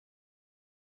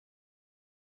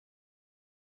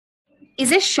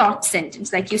is a short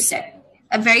sentence, like you said,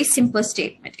 a very simple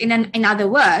statement. In other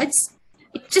words,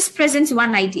 it just presents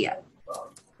one idea.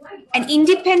 An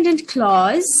independent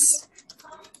clause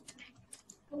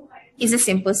is a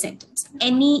simple sentence.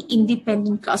 Any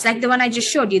independent clause, like the one I just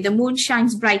showed you, the moon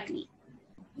shines brightly.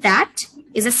 That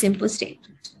is a simple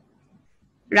statement,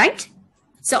 right?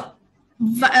 So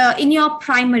in your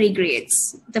primary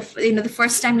grades, the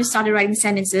first time you started writing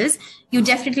sentences, you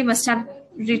definitely must have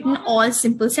written all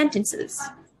simple sentences.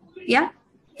 Yeah,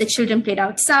 the children played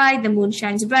outside, the moon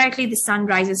shines brightly, the sun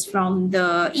rises from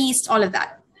the east, all of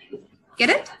that. Get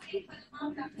it?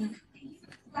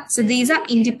 So these are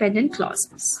independent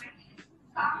clauses.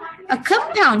 A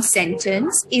compound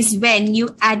sentence is when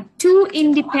you add two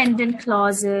independent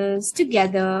clauses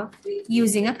together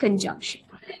using a conjunction.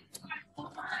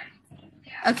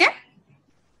 Okay?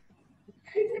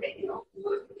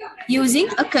 Using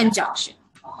a conjunction.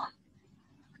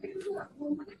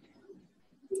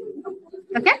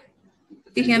 Okay?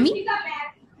 Do you hear me?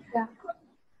 Yeah.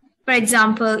 For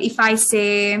example, if I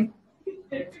say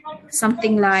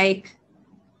something like,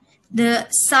 the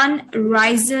sun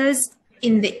rises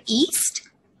in the east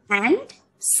and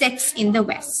sets in the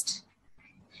west.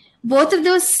 Both of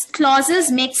those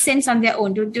clauses make sense on their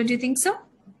own. Don't you think so?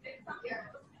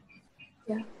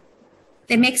 Yeah.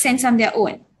 They make sense on their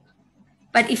own.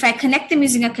 But if I connect them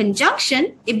using a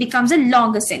conjunction, it becomes a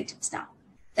longer sentence now.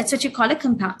 That's what you call a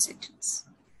compound sentence.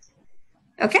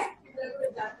 Okay?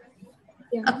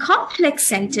 Yeah. A complex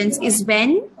sentence is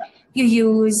when you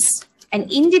use an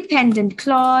independent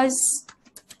clause